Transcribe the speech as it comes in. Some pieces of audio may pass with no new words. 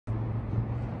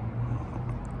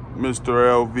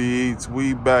MrLVEats,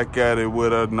 we back at it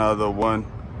with another one.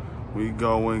 We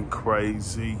going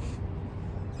crazy.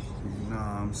 You know what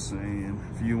I'm saying?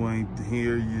 If you ain't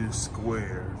here, you're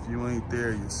square. If you ain't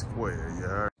there, you're square. You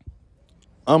heard?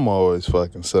 I'm always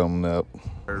fucking something up.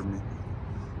 Heard me?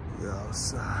 We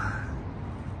outside.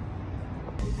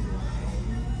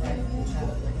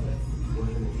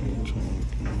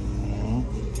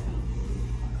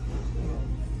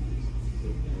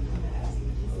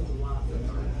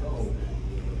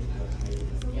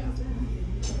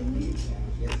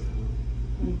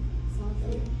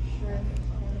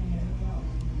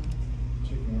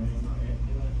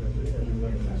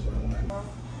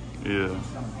 Yeah.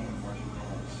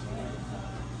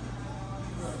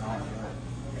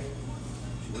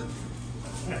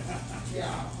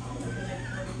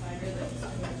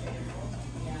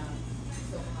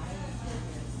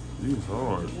 These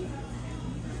hard.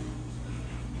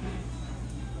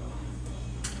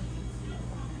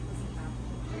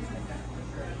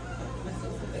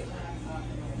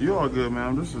 You all good,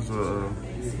 man. This is a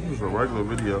regular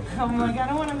video. Oh my God, I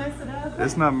don't want to mess it up.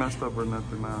 It's not messed up or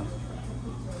nothing now.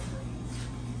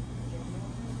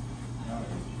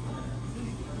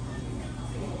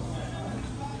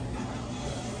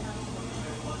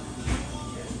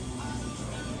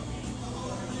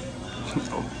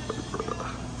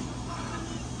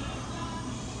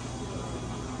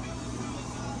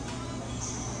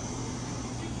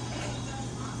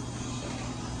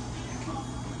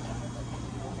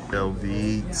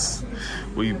 MrLVEats,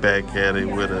 we back at it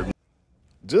with a.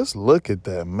 Just look at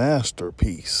that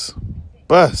masterpiece.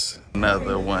 Bus.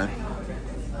 Another one.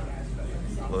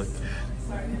 Look.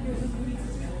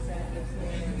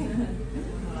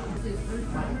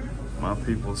 My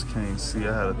peoples can't see.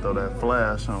 I had to throw that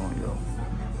flash on, yo.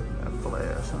 That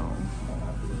flash on.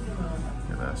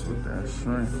 Yeah, that's with that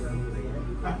shrimp.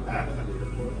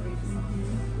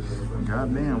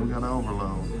 Goddamn, we got an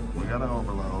overload. We got an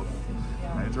overload.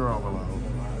 Major overload.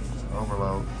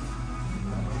 Overload.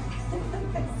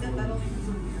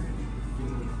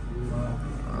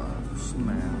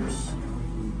 Snaps.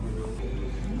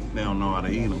 They don't know how to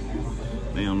eat them.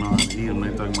 They don't know how to eat them.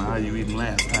 They talking about how you eating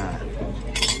last time.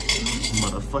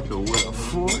 Motherfucker with a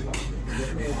fork.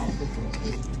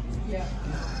 Yeah.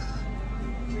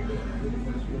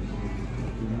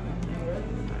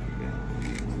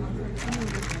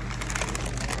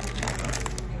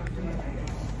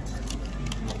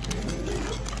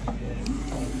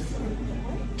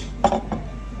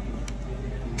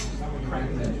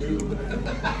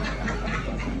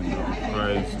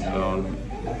 Crazy, dog.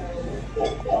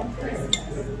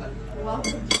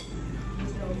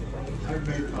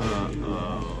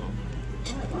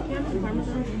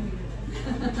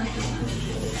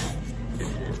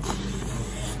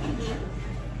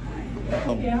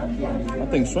 I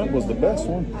think shrimp was the best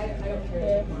one.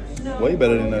 Way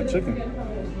better than that chicken.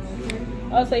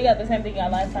 Oh, so you got the same thing you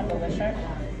got last time with the shrimp?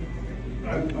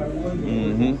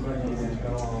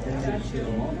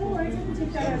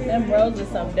 Them rolls is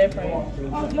something different.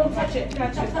 Oh, don't touch it.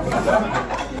 Touch it.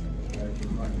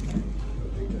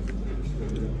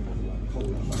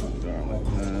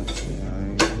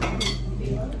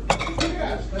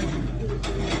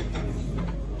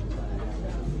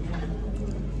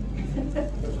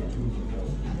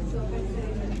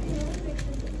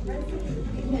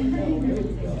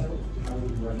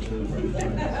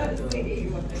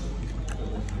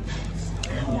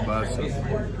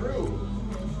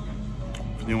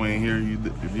 If you ain't here,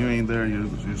 if you ain't there,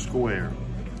 you're square.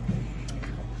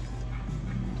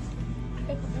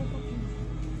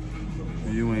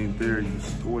 If you ain't there, you're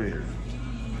square.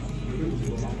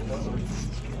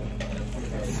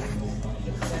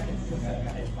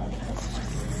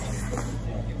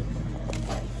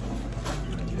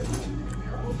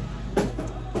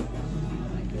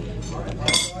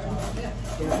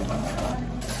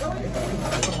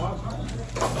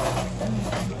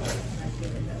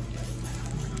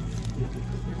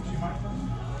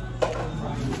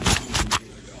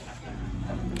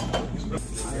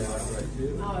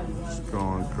 It's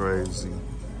going crazy.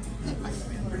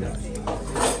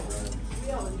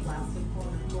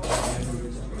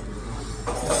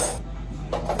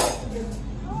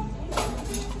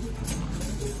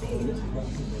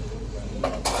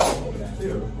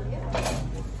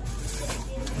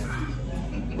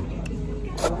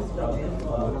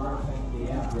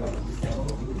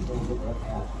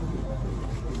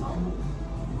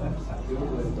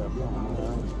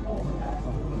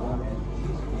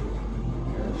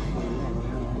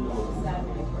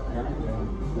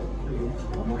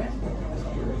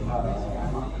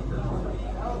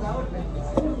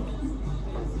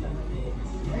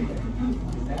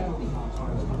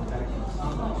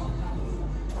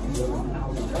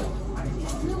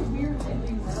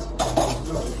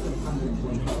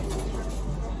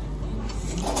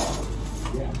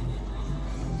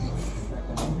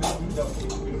 That's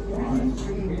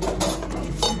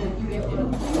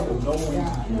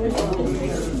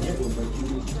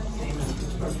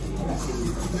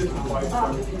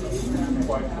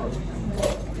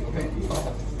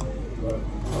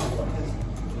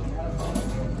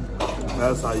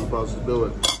how you're supposed to do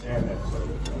it.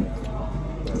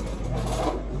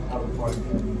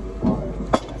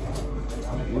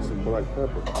 Use some black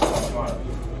pepper.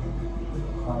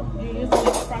 You usually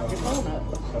crack your phone up.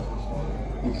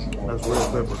 That's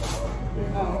red pepper.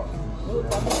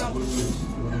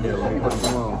 Yeah, let me put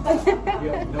some on.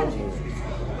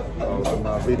 Oh, for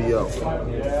my video.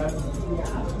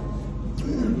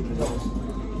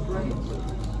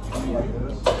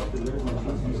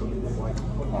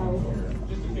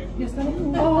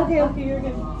 Oh, okay, you're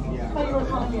good. I thought you were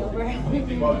calling me over.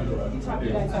 You talked to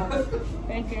you guys off.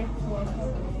 Thank you.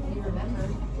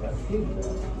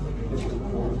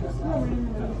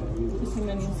 Just some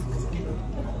minis.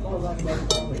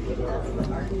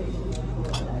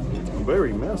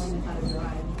 Very messy.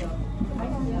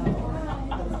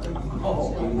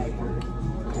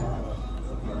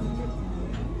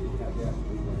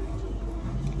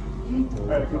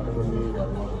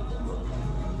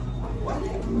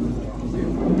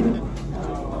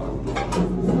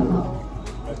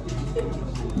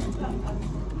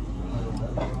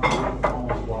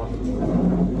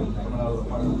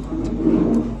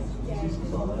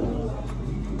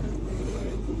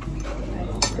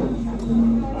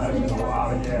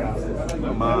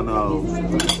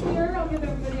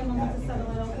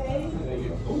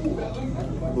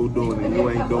 Who doing it? You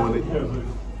ain't doing it.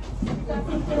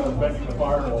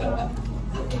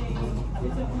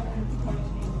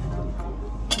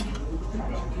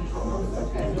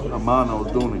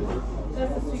 Amano's doing it.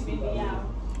 That's a sweet baby, yeah.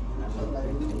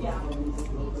 Yeah.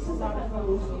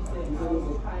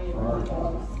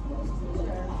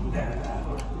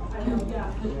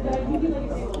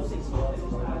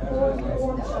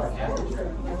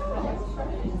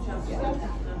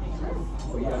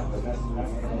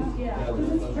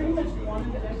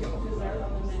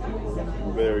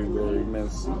 Very, very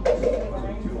messy.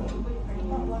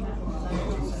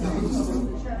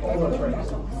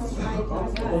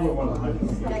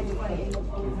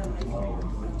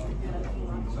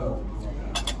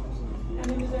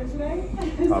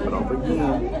 Pop it off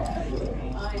again.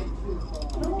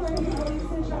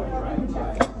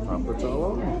 Pop it all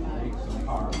over.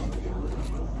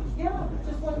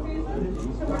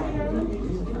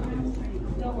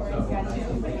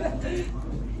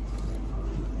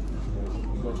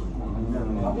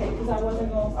 Okay, because I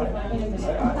wasn't going to put my hand in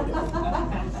there. I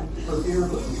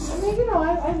mean, you know, I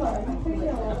learned.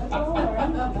 It's all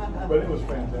learned. But it was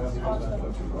fantastic. I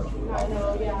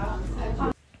know,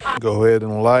 yeah. Go ahead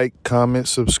and like, comment,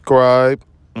 subscribe.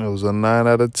 It was a 9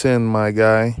 out of 10, my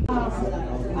guy.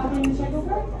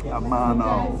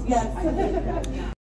 Amano. Yes.